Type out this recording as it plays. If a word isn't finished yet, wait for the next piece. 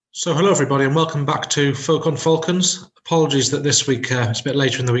So hello everybody and welcome back to Folk on Falcons. Apologies that this week it's a bit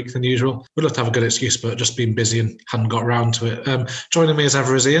later in the week than usual. We'd love to have a good excuse, but just been busy and hadn't got around to it. Joining me as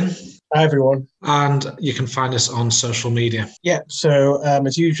ever is Ian. Hi everyone. And you can find us on social media. Yeah, so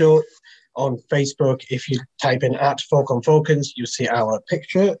as usual on Facebook, if you type in at Folk on Falcons, you'll see our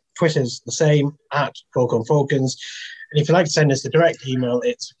picture. Twitter's the same, at Folk on Falcons. And if you'd like to send us a direct email,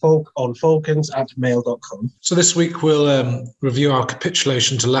 it's folkonfalcons@mail.com. So this week we'll review our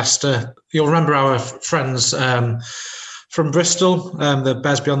capitulation to Leicester. You'll remember our friends from Bristol, the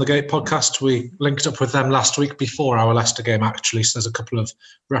Bears Beyond the Gate podcast. We linked up with them last week before our Leicester game, actually. So there's a couple of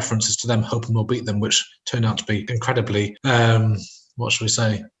references to them, hoping we'll beat them, which turned out to be incredibly, what should we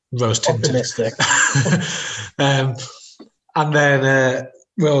say, rose-tinted. Optimistic. And then...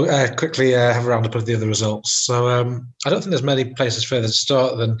 we'll quickly have a roundup of the other results. So I don't think there's many places further to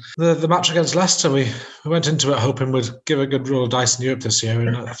start than the match against Leicester. We went into it hoping we'd give a good roll of dice in Europe this year,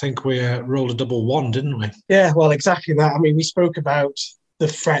 and I think we rolled a double one, didn't we? Yeah, well, exactly that. I mean, we spoke about the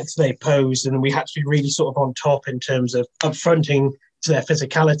threats they posed, and we had to be really sort of on top in terms of upfronting to their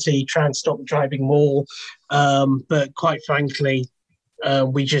physicality, try and stop the driving maul. But quite frankly,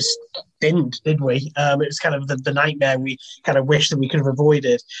 we just didn't, did we? It was kind of the nightmare we kind of wish that we could have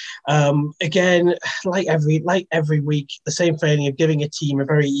avoided. Again, like every week, the same feeling of giving a team a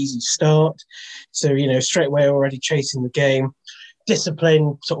very easy start. So, straight away already chasing the game.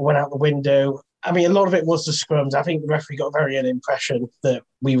 Discipline sort of went out the window. I mean, a lot of it was the scrums. I think the referee got a very good impression that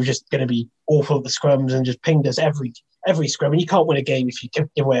we were just going to be awful at the scrums and just pinged us every scrum. And you can't win a game if you give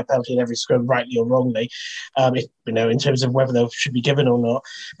away a penalty in every scrum, rightly or wrongly, in terms of whether they should be given or not.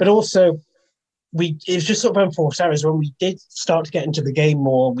 But also, it was just sort of unforced errors. When we did start to get into the game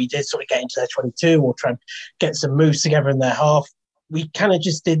more, we did sort of get into their 22 or try and get some moves together in their half. We kind of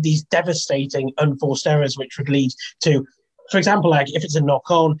just did these devastating unforced errors, which would lead to, for example, like if it's a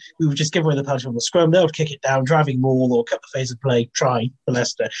knock-on, we would just give away the penalty on the scrum. They would kick it down, driving maul or cut the phase of play, try for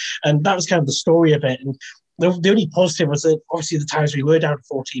Leicester. And that was kind of the story of it. And the only positive was that obviously the times we were down to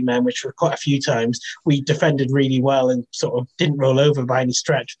 14 men, which were quite a few times, we defended really well and sort of didn't roll over by any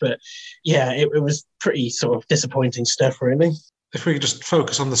stretch. But yeah, it was pretty sort of disappointing stuff, really. If we could just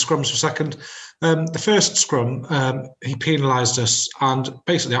focus on the scrums for a second. The first scrum, he penalised us, and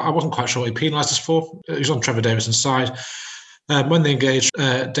basically I wasn't quite sure what he penalised us for. He was on Trevor Davison's side. When they engaged,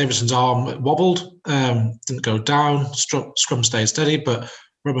 Davison's arm wobbled, didn't go down, scrum stayed steady, but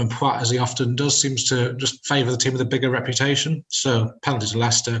Romain Poit, as he often does, seems to just favour the team with a bigger reputation. So penalty to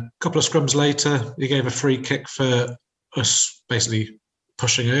Leicester. A couple of scrums later, he gave a free kick for us basically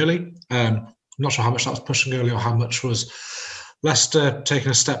pushing early. I'm not sure how much that was pushing early or how much was Leicester taking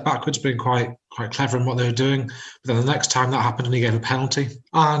a step backwards, being quite clever in what they were doing. But then the next time that happened and he gave a penalty.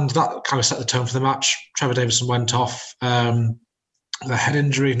 And that kind of set the tone for the match. Trevor Davison went off with a head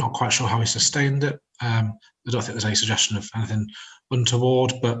injury, not quite sure how he sustained it. I don't think there's any suggestion of anything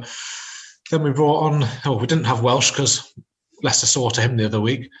untoward. But then we brought on, we didn't have Welsh because Leicester saw to him the other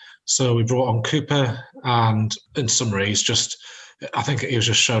week. So we brought on Cooper, and in summary, I think he was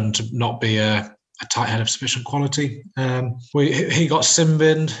just shown to not be a tight head of sufficient quality. He got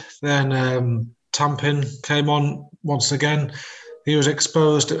sin-binned, then Tampin came on once again. He was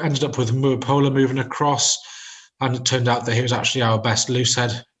exposed. It ended up with Muapola moving across, and it turned out that he was actually our best loose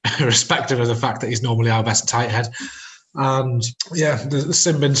head, irrespective of the fact that he's normally our best tight head. And yeah, the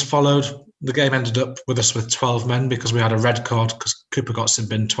sin-bins followed. The game ended up with us with 12 men because we had a red card because Cooper got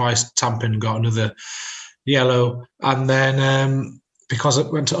sin-binned twice, Tampin got another yellow, and then because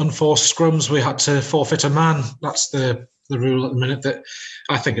it went to unforced scrums, we had to forfeit a man. That's the rule at the minute. That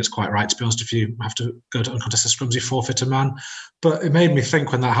I think it's quite right, to be honest. If you have to go to uncontested scrums, you forfeit a man. But it made me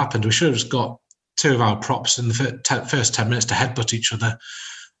think when that happened, we should have just got two of our props in the first 10 minutes to headbutt each other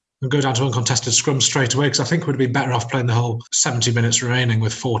and go down to uncontested scrums straight away, because I think we'd be better off playing the whole 70 minutes remaining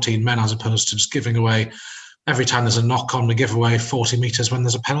with 14 men as opposed to just giving away. Every time there's a knock-on, we give away 40 metres when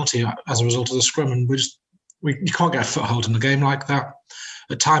there's a penalty as a result of the scrum, and you can't get a foothold in the game like that.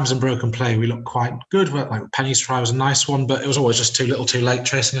 At times in broken play, we looked quite good. Like Penny's try was a nice one, but it was always just too little too late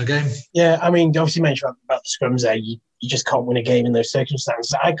chasing a game. Yeah, I mean, obviously you mentioned about the scrums there. You just can't win a game in those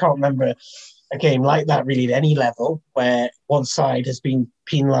circumstances. I can't remember a game like that really at any level where one side has been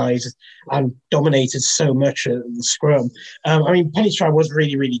penalised and dominated so much at the scrum. I mean, Penny's try was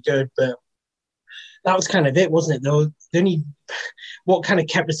really, really good, but that was kind of it, wasn't it? The only what kind of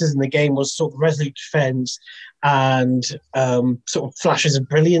kept us in the game was sort of resolute defence and sort of flashes of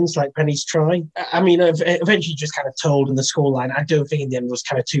brilliance like Penny's try. I mean, eventually just kind of told in the scoreline. I don't think in the end it was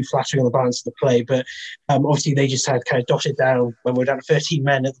kind of too flattering on the balance of the play, but obviously they just had kind of dotted down when we were down to 13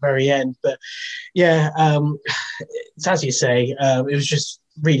 men at the very end. But yeah, it's as you say, it was just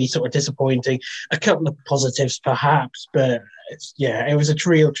really sort of disappointing. A couple of positives, perhaps, but it was a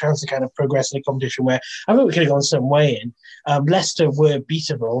real chance to kind of progress in a competition where I think we could have gone some way in. Leicester were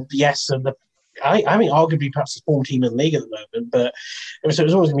beatable, yes, and I mean, arguably perhaps the form team in the league at the moment, but it was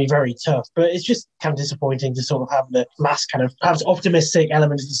always going to be very tough. But it's just kind of disappointing to sort of have the last kind of perhaps optimistic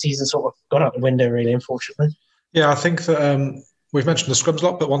element of the season sort of gone out the window, really, unfortunately. Yeah, I think that we've mentioned the scrums a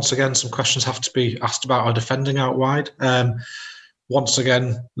lot, but once again, some questions have to be asked about our defending out wide. Once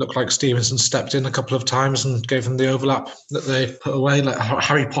again, looked like Stevenson stepped in a couple of times and gave them the overlap that they put away. Like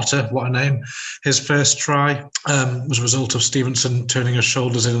Harry Potter, what a name. His first try was a result of Stevenson turning his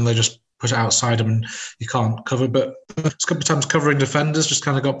shoulders in and they just put it outside him and you can't cover. But it's a couple of times covering defenders, just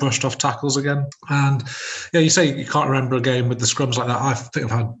kind of got brushed off tackles again. And yeah, you say you can't remember a game with the scrums like that. I think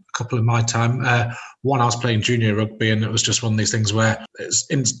I've had a couple in my time. One, I was playing junior rugby and it was just one of these things where it's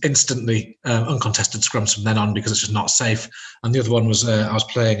instantly uncontested scrums from then on because it's just not safe. And the other one was I was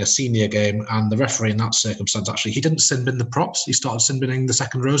playing a senior game and the referee in that circumstance, actually, he didn't sin bin the props. He started sin binning the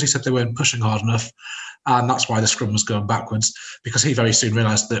second rows. He said they weren't pushing hard enough. And that's why the scrum was going backwards, because he very soon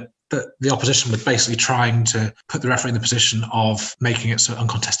realised that the opposition were basically trying to put the referee in the position of making it so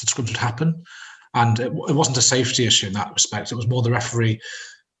uncontested scrums would happen. And it wasn't a safety issue in that respect. It was more the referee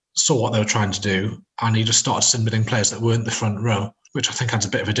saw what they were trying to do and he just started sin binning players that weren't the front row, which I think adds a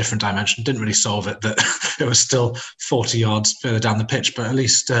bit of a different dimension. Didn't really solve it, that it was still 40 yards further down the pitch, but at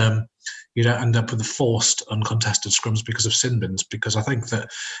least you don't end up with the forced uncontested scrums because of sin bins. Because I think that,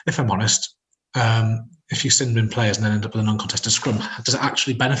 if I'm honest, if you sin bin players and then end up with an uncontested scrum, does it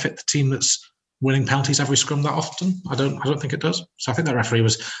actually benefit the team that's winning penalties every scrum that often? I don't think it does. So I think that referee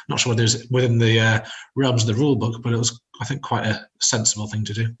was not sure whether it was within the realms of the rule book, but it was, I think, quite a sensible thing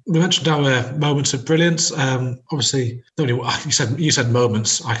to do. We mentioned our moments of brilliance. Obviously, you said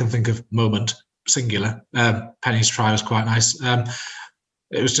moments. I can think of moment singular. Penny's try was quite nice.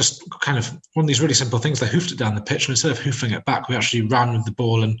 It was just kind of one of these really simple things. They hoofed it down the pitch, and instead of hoofing it back, we actually ran with the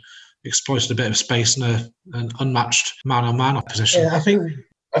ball and exploited a bit of space in an unmatched man-on-man opposition. Yeah,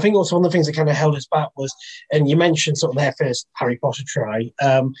 I think also one of the things that kind of held us back was, and you mentioned sort of their first Harry Potter try,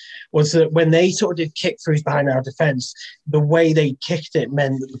 was that when they sort of did kick throughs behind our defence, the way they kicked it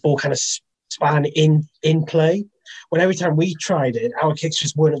meant that the ball kind of span in play. When every time we tried it, our kicks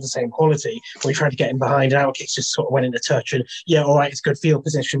just weren't of the same quality. We tried to get in behind, and our kicks just sort of went into touch. And yeah, all right, it's good field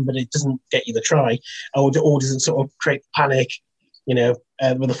position, but it doesn't get you the try, or doesn't sort of create panic.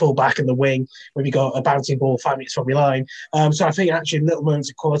 With the full back and the wing, when you got a bouncing ball 5 minutes from your line. So I think actually little moments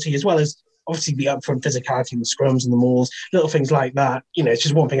of quality, as well as obviously the upfront physicality and the scrums and the mauls, little things like that. It's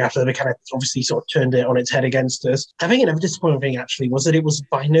just one thing after they kind of obviously sort of turned it on its head against us. I think another disappointing thing actually was that it was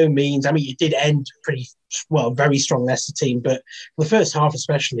by no means, I mean, it did end pretty well, very strong Leicester team, but the first half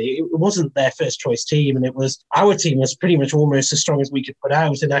especially, it wasn't their first choice team, and our team was pretty much almost as strong as we could put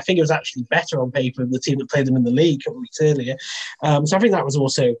out, and I think it was actually better on paper than the team that played them in the league a couple of weeks earlier. So I think that was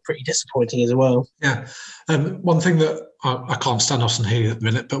also pretty disappointing as well. Yeah. One thing that I can't stand Austin here at the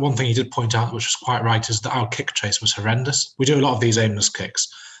minute, but one thing he did point out, which was quite right, is that our kick chase was horrendous. We do a lot of these aimless kicks,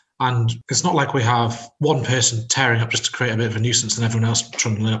 and it's not like we have one person tearing up just to create a bit of a nuisance and everyone else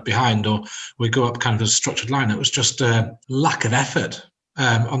trundling up behind, or we go up kind of as a structured line. It was just a lack of effort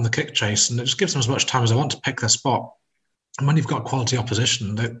on the kick chase, and it just gives them as much time as they want to pick their spot. And when you've got quality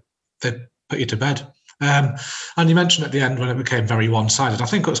opposition, they put you to bed. And you mentioned at the end when it became very one-sided, I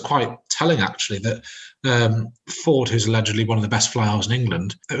think it was quite telling actually that Ford, who's allegedly one of the best fly halves in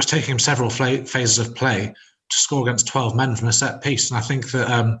England, it was taking him several phases of play to score against 12 men from a set piece. And I think that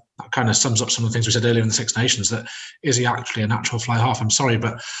that kind of sums up some of the things we said earlier in the Six Nations, that is he actually a natural fly half? I'm sorry,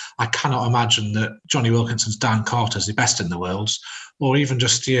 but I cannot imagine that Johnny Wilkinson's Dan Carter's the best in the world, or even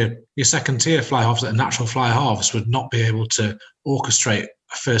just your second tier fly halves that are natural fly halves would not be able to orchestrate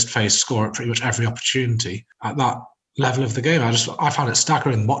a first phase score at pretty much every opportunity at that level of the game. I found it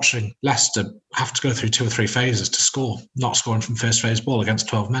staggering watching Leicester have to go through 2 or 3 phases to score, not scoring from first phase ball against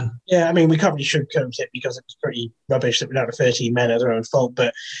 12 men. Yeah, I mean, we can't really sugarcoat it because it was pretty rubbish that we're down to 13 men as our own fault,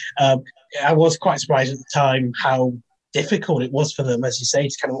 but I was quite surprised at the time how difficult it was for them, as you say,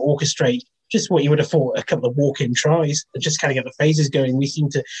 to kind of orchestrate just what you would have thought a couple of walk-in tries and just kind of get the phases going. We seem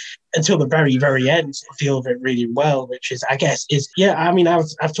to, until the very, very end, feel of it really well, which is, I guess, I mean, I've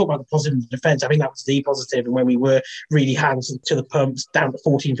talked about the positive in the defence. I think that was the positive. And when we were really hands to the pumps, down to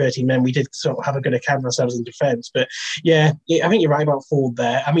 14, 13 men, we did sort of have a good account of ourselves in defence. But yeah, I think you're right about Ford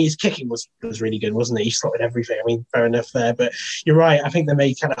there. I mean, his kicking was really good, wasn't it? He slotted everything. I mean, fair enough there. But you're right. I think they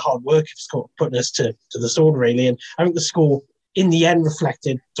made kind of hard work of putting us to the sword, really. And I think the score in the end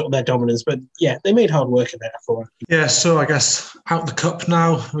reflected sort of their dominance, but yeah, they made hard work of it for it. Yeah, so I guess out the cup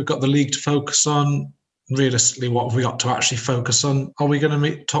now, we've got the league to focus on. realistically, what have we got to actually focus on? Are we going to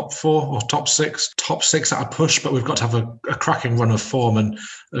meet top 4 or top 6? Top 6 at a push, but we've got to have a cracking run of form, and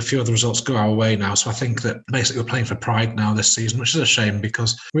a few other results go our way now. So I think that basically we're playing for pride now this season, which is a shame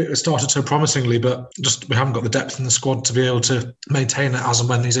because it started so promisingly, but just we haven't got the depth in the squad to be able to maintain it as and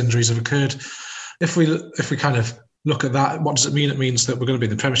when these injuries have occurred. If we kind of look at that, what does it mean? It means that we're going to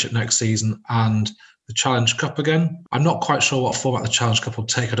be in the Premiership next season and the Challenge Cup again. I'm not quite sure what format the Challenge Cup will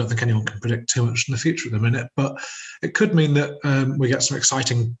take. I don't think anyone can predict too much in the future at the minute, but it could mean that we get some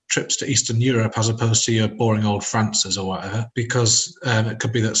exciting trips to Eastern Europe as opposed to your boring old France's or whatever, because it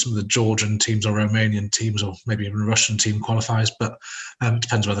could be that some of the Georgian teams or Romanian teams or maybe even a Russian team qualifies, but it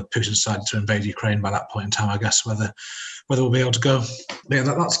depends whether Putin decided to invade Ukraine by that point in time, I guess, whether we'll be able to go. But yeah,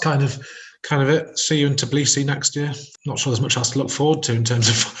 that's kind of it. See you in Tbilisi next year. Not sure there's much else to look forward to in terms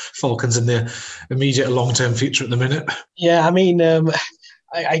of Falcons in the immediate and long-term future at the minute. Yeah, I mean,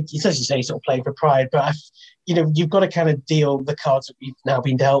 it's as you say, sort of playing for pride, but you've got to kind of deal the cards that we've now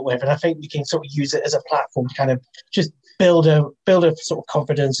been dealt with, and I think we can sort of use it as a platform to kind of just build a sort of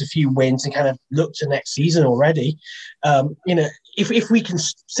confidence, a few wins, and kind of look to next season already. If we can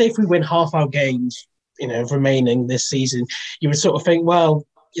say if we win half our games, remaining this season, you would sort of think, well,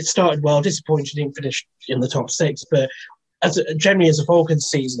 it started well, disappointed didn't finish in the top 6, but generally as a Falcons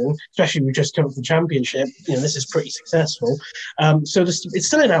season, especially we just come from the Championship, this is pretty successful. So it's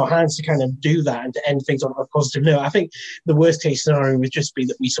still in our hands to kind of do that and to end things on a positive note. I think the worst case scenario would just be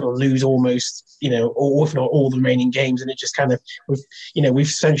that we sort of lose almost, or if not all the remaining games, and it just kind of, we've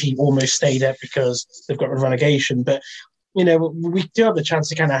essentially almost stayed up because they've got rid of relegation. But we do have the chance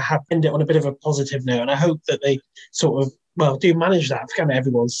to kind of end it on a bit of a positive note, and I hope that they sort of do manage that for kind of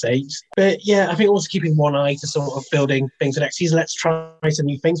everyone's sakes. But yeah, I think also keeping one eye to sort of building things for next season. Let's try some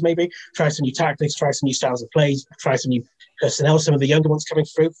new things, maybe try some new tactics, try some new styles of play, try some new personnel, some of the younger ones coming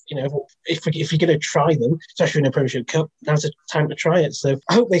through. If you're going to try them, especially in a Premiership Cup, now's the time to try it. So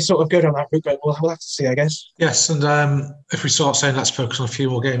I hope they sort of go down that route, but we'll have to see, I guess. Yes, and if we start saying let's focus on a few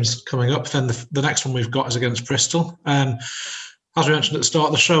more games coming up, then the next one we've got is against Bristol. As we mentioned at the start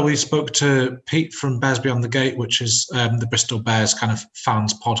of the show, we spoke to Pete from Bears Beyond the Gate, which is the Bristol Bears kind of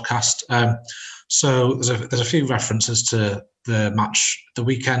fans podcast. So there's a few references to the match the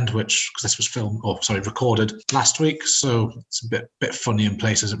weekend, because this was recorded last week. So it's a bit funny in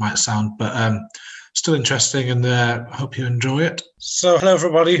places, it might sound, but still interesting, and I hope you enjoy it. So hello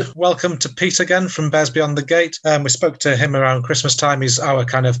everybody, welcome to Pete again from Bears Beyond the Gate. We spoke to him around Christmas time. He's our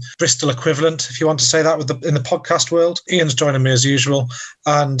kind of Bristol equivalent, if you want to say that, in the podcast world. Ian's joining me as usual,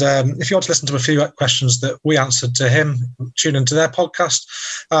 and if you want to listen to a few questions that we answered to him, tune into their podcast,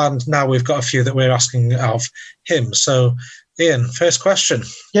 and now we've got a few that we're asking of him. So Ian, first question.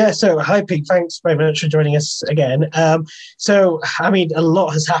 Yeah, so hi Pete, thanks very much for joining us again. So, I mean, a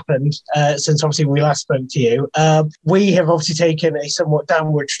lot has happened since obviously we last spoke to you. We have obviously taken a somewhat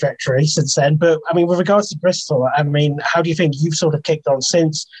downward trajectory since then, but I mean, with regards to Bristol, I mean, how do you think you've sort of kicked on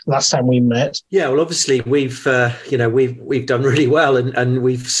since last time we met? Yeah, well, obviously we've done really well and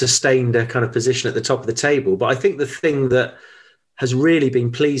we've sustained a kind of position at the top of the table. But I think the thing that has really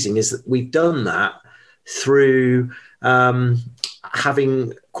been pleasing is that we've done that through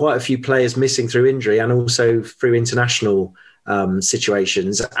having quite a few players missing through injury and also through international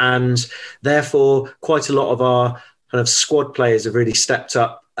situations, and therefore quite a lot of our kind of squad players have really stepped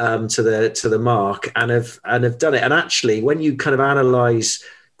up to the mark and have done it. And actually, when you kind of analyse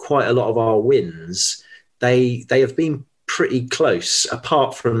quite a lot of our wins, they have been pretty close,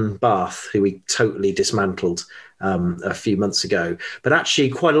 apart from Bath, who we totally dismantled a few months ago. But actually,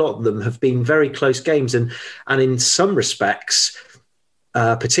 quite a lot of them have been very close games, and in some respects,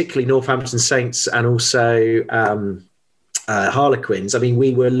 particularly Northampton Saints and also Harlequins. I mean,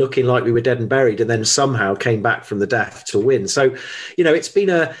 we were looking like we were dead and buried, and then somehow came back from the death to win. So, it's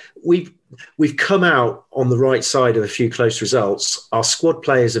been we've come out on the right side of a few close results. Our squad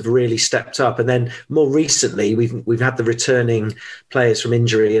players have really stepped up, and then more recently we've had the returning players from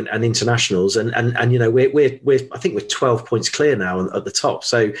injury and internationals, and we're I think we're 12 points clear now at the top.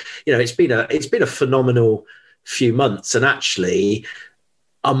 So it's been a phenomenal few months, and actually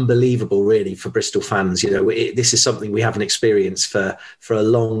unbelievable really for Bristol fans. This is something we haven't experienced for a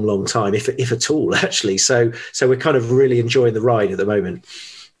long time, if at all, actually. So we're kind of really enjoying the ride at the moment.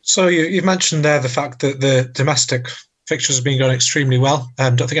 So you've mentioned there the fact that the domestic fixtures have been going extremely well.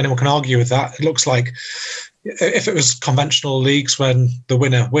 Don't think anyone can argue with that. It looks like if it was conventional leagues when the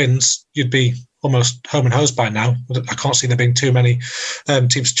winner wins, you'd be almost home and hosed by now. I can't see there being too many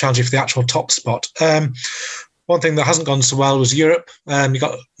teams challenging for the actual top spot. One thing that hasn't gone so well was Europe. You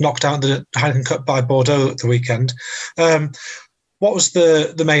got knocked out in the Heineken Cup by Bordeaux at the weekend. What was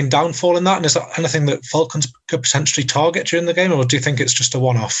the main downfall in that? And is that anything that Falcons could potentially target during the game, or do you think it's just a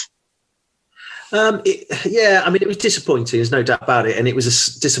one-off? It was disappointing. There's no doubt about it. And it was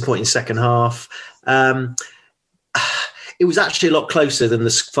a disappointing second half. It was actually a lot closer than the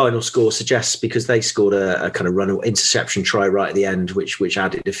final score suggests, because they scored a kind of run interception try right at the end, which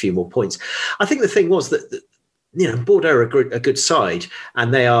added a few more points. I think the thing was that Bordeaux are a good side,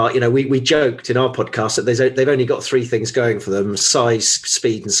 and they are, we joked in our podcast that they've only got three things going for them: size,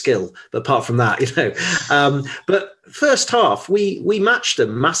 speed and skill. But apart from that, but first half, we matched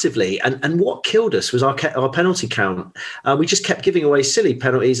them massively. And what killed us was our penalty count. We just kept giving away silly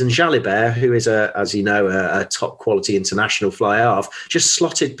penalties, and Jalibert, who is a top quality international fly half, just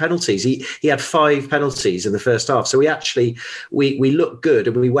slotted penalties. He had 5 penalties in the first half. So we looked good,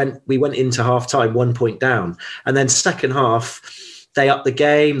 and we went into half time 1 point down. And then second half, they upped the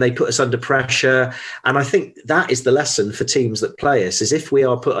game, they put us under pressure. And I think that is the lesson for teams that play us, is if we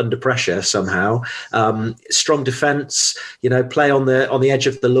are put under pressure somehow, strong defence, play on the edge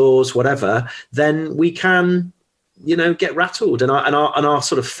of the laws, whatever, then we can, get rattled. And our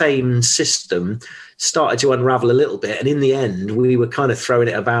sort of famed system started to unravel a little bit. And in the end, we were kind of throwing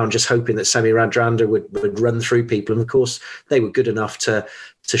it about, just hoping that Semi Radradra would run through people. And of course, they were good enough to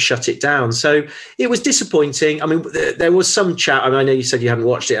shut it down. So it was disappointing. I mean, there was some chat, and I know you said you hadn't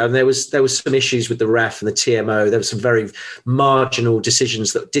watched it, and there was some issues with the ref and the TMO. There were some very marginal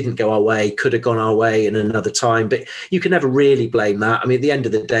decisions that didn't go our way, could have gone our way in another time, but you can never really blame that. I mean, at the end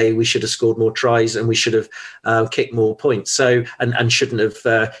of the day, we should have scored more tries, and we should have kicked more points. So, and shouldn't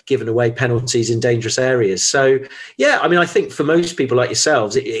have given away penalties in dangerous areas. So, yeah, I mean, I think for most people like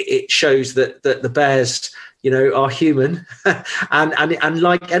yourselves, it shows that the Bears, are human. and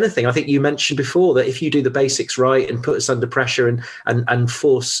like anything, I think you mentioned before that if you do the basics right and put us under pressure and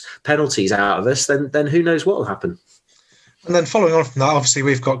force penalties out of us, then who knows what will happen. And then following on from that, obviously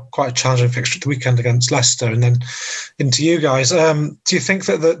we've got quite a challenging fixture at the weekend against Leicester, and then into you guys. Do you think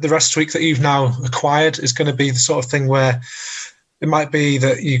that the rest week that you've now acquired is going to be the sort of thing where it might be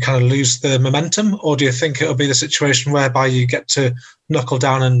that you kind of lose the momentum, or do you think it'll be the situation whereby you get to knuckle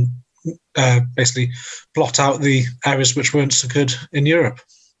down and basically blot out the areas which weren't so good in Europe?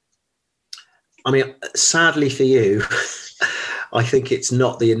 I mean, sadly for you, I think it's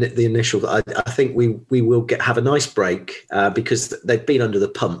not the initial. I think we will have a nice break because they've been under the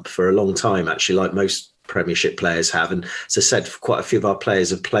pump for a long time, actually, like most Premiership players have. And as I said, quite a few of our players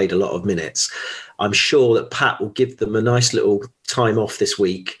have played a lot of minutes. I'm sure that Pat will give them a nice little time off this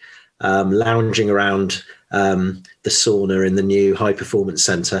week, lounging around the sauna in the new high performance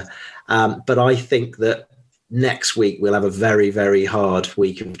centre. But I think that next week we'll have a very, very hard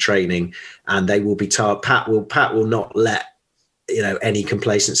week of training, and they will be tired. Pat will not let any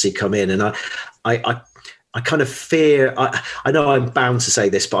complacency come in. And I kind of fear. I know I'm bound to say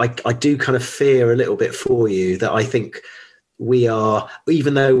this, but I do kind of fear a little bit for you that I think we are,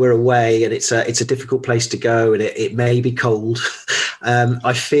 even though we're away and it's a difficult place to go and it may be cold.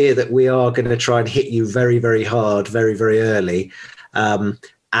 I fear that we are going to try and hit you very, very hard, very, very early.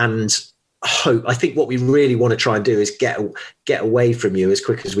 And I think what we really want to try and do is get away from you as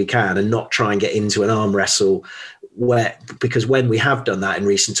quick as we can and not try and get into an arm wrestle because when we have done that in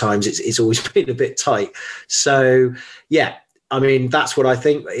recent times, it's always been a bit tight. So, yeah, I mean, that's what I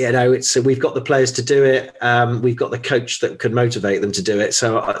think. We've got the players to do it. We've got the coach that could motivate them to do it.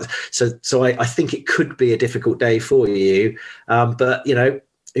 So I think it could be a difficult day for you. But,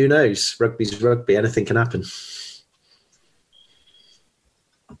 who knows? Rugby's rugby. Anything can happen.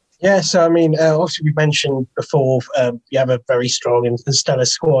 Yeah, so I mean, obviously we mentioned before you have a very strong and stellar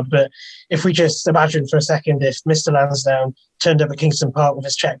squad, but if we just imagine for a second if Mr. Lansdowne turned up at Kingston Park with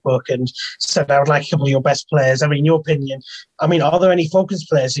his checkbook and said, I would like a couple of your best players, I mean, in your opinion, are there any Falcons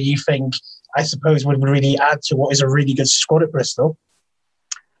players that you think, I suppose, would really add to what is a really good squad at Bristol?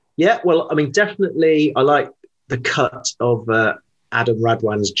 Yeah, well, I mean, definitely I like the cut of Adam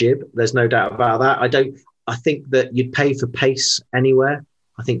Radwan's jib. There's no doubt about that. I think that you'd pay for pace anywhere.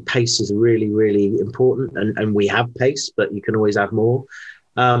 I think pace is really, really important, and we have pace, but you can always add more.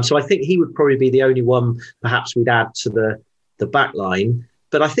 So I think he would probably be the only one perhaps we'd add to the back line.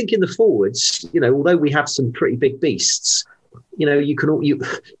 But I think in the forwards, although we have some pretty big beasts, you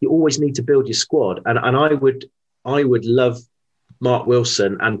always need to build your squad. And I would love Mark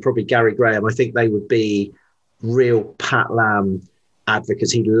Wilson and probably Gary Graham. I think they would be real Pat Lam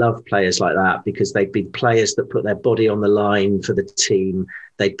advocates. He'd love players like that because they'd be players that put their body on the line for the team.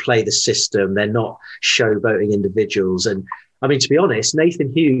 They play the system. They're not showboating individuals. And I mean, to be honest,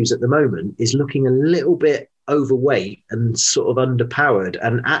 Nathan Hughes at the moment is looking a little bit overweight and sort of underpowered.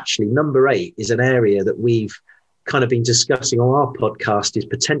 And actually, number 8 is an area that we've kind of been discussing on our podcast is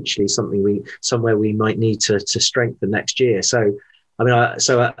potentially somewhere we might need to strengthen next year. So, I mean,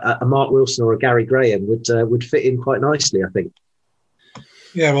 a Mark Wilson or a Gary Graham would fit in quite nicely, I think.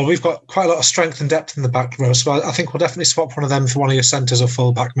 Yeah, well, we've got quite a lot of strength and depth in the back row, so I think we'll definitely swap one of them for one of your centres or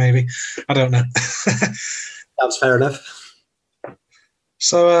full-back, maybe. I don't know. That's fair enough.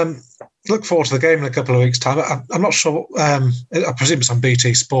 So, look forward to the game in a couple of weeks' time. I'm not sure. I presume it's on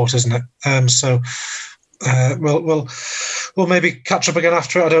BT Sport, isn't it? So we'll maybe catch up again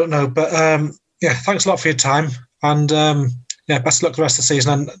after it. I don't know, but yeah, thanks a lot for your time, and yeah, best of luck the rest of the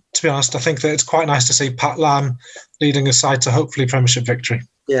season. And to be honest, I think that it's quite nice to see Pat Lam leading a side to hopefully Premiership victory.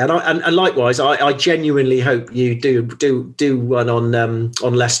 Yeah, and likewise, I genuinely hope you do one on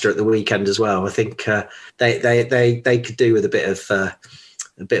Leicester at the weekend as well. I think they could do with a bit of a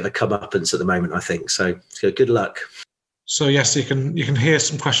comeuppance at the moment, I think. So good luck. So yes, you can hear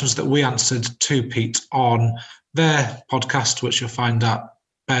some questions that we answered to Pete on their podcast, which you'll find at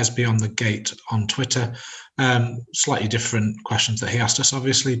Bears Beyond the Gate on Twitter. Slightly different questions that he asked us,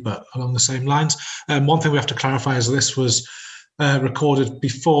 obviously, but along the same lines. One thing we have to clarify is this was recorded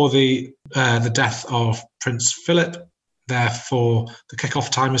before the death of Prince Philip. Therefore, the kickoff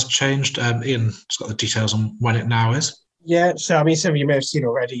time has changed. Ian's got the details on when it now is. Yeah, so I mean, some of you may have seen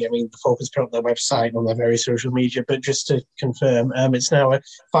already. I mean, the Falcons put up their website on their various social media, but just to confirm, it's now a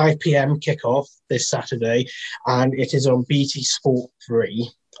 5 p.m. kickoff this Saturday, and it is on BT Sport 3.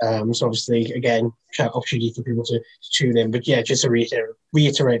 So obviously, again, opportunity for people to tune in. But yeah, just to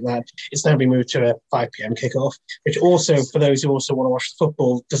reiterate that, it's now been moved to a 5 p.m. kickoff, which also, for those who also want to watch the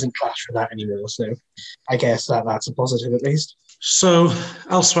football, doesn't clash with that anymore. So I guess that's a positive at least. So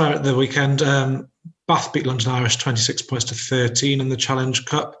elsewhere at the weekend, Bath beat London Irish 26 points to 13 in the Challenge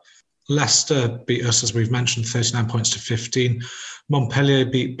Cup. Leicester beat us, as we've mentioned, 39 points to 15. Montpellier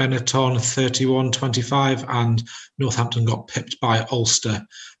beat Benetton 31-25, and Northampton got pipped by Ulster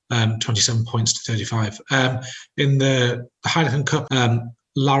 27 points to 35. In the Heineken Cup,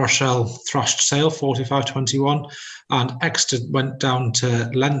 La Rochelle thrashed Sale 45-21, and Exeter went down to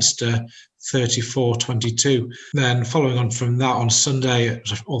Leinster 34-22. Then following on from that, on Sunday, it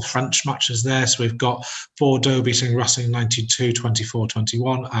was all French matches there. So we've got Bordeaux beating Racing 92,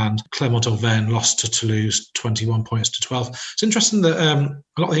 24-21, and Clermont-Auvergne lost to Toulouse 21 points to 12. It's interesting that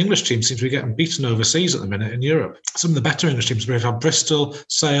a lot of the English teams seem to be getting beaten overseas at the minute in Europe. Some of the better English teams, we've had Bristol,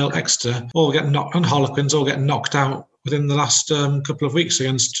 Sale, Exeter, all getting knocked, and Harlequins all getting knocked out within the last couple of weeks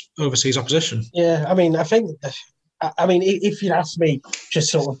against overseas opposition. Yeah, I mean, if you'd asked me just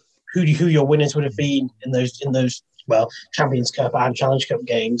sort of who your winners would have been in those Champions Cup and Challenge Cup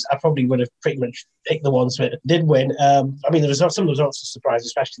games, I probably would have pretty much picked the ones that did win. I mean, some of the results are surprised,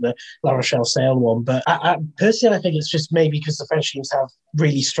 especially the La Rochelle Sale one. But I personally, I think it's just maybe because the French teams have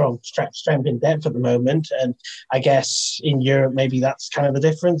really strong strength in depth at the moment, and I guess in Europe maybe that's kind of the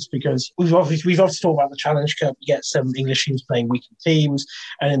difference, because we've obviously talked about the Challenge Cup. You get some English teams playing weakened teams,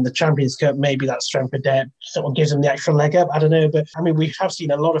 and in the Champions Cup maybe that strength of depth sort of gives them the extra leg up. I don't know, but I mean, we have seen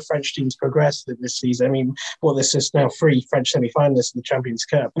a lot of French teams progress this season. I mean, this is now 3 French semi-finalists in the Champions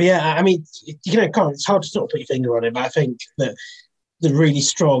Cup. But yeah, I mean, it's hard to sort of put your finger on it, but I think that the really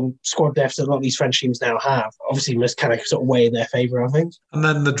strong squad depth that a lot of these French teams now have obviously must kind of sort of weigh in their favour, I think. And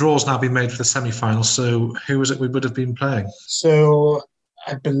then the draw's now been made for the semi-finals. So who was it we would have been playing? So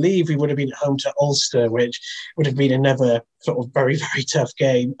I believe we would have been at home to Ulster, which would have been another sort of very, very tough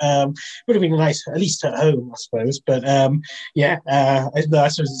game. Would have been nice, at least at home, I suppose. But I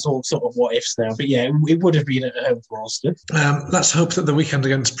suppose it's all sort of what ifs now. But yeah, it would have been at home for Ulster. Let's hope that the weekend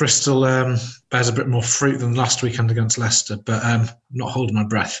against Bristol bears a bit more fruit than last weekend against Leicester. But I'm not holding my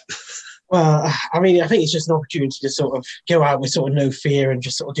breath. Well, I mean, I think it's just an opportunity to sort of go out with sort of no fear and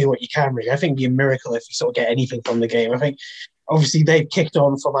just sort of do what you can, really. I think it'd be a miracle if you sort of get anything from the game. I think obviously they've kicked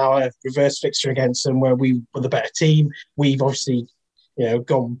on from our reverse fixture against them where we were the better team. We've obviously,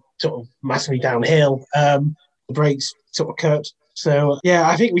 gone sort of massively downhill. The brakes sort of cut. So, yeah,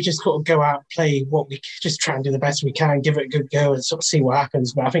 I think we just sort of go out, play what we just try and do the best we can, give it a good go and sort of see what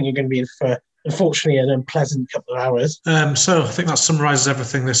happens. But I think you're going to be in for, unfortunately, an unpleasant couple of hours. So I think that summarises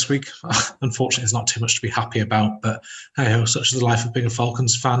everything this week. Unfortunately, there's not too much to be happy about, but hey-ho, such is the life of being a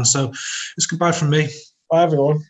Falcons fan. So it's goodbye from me. Bye, everyone.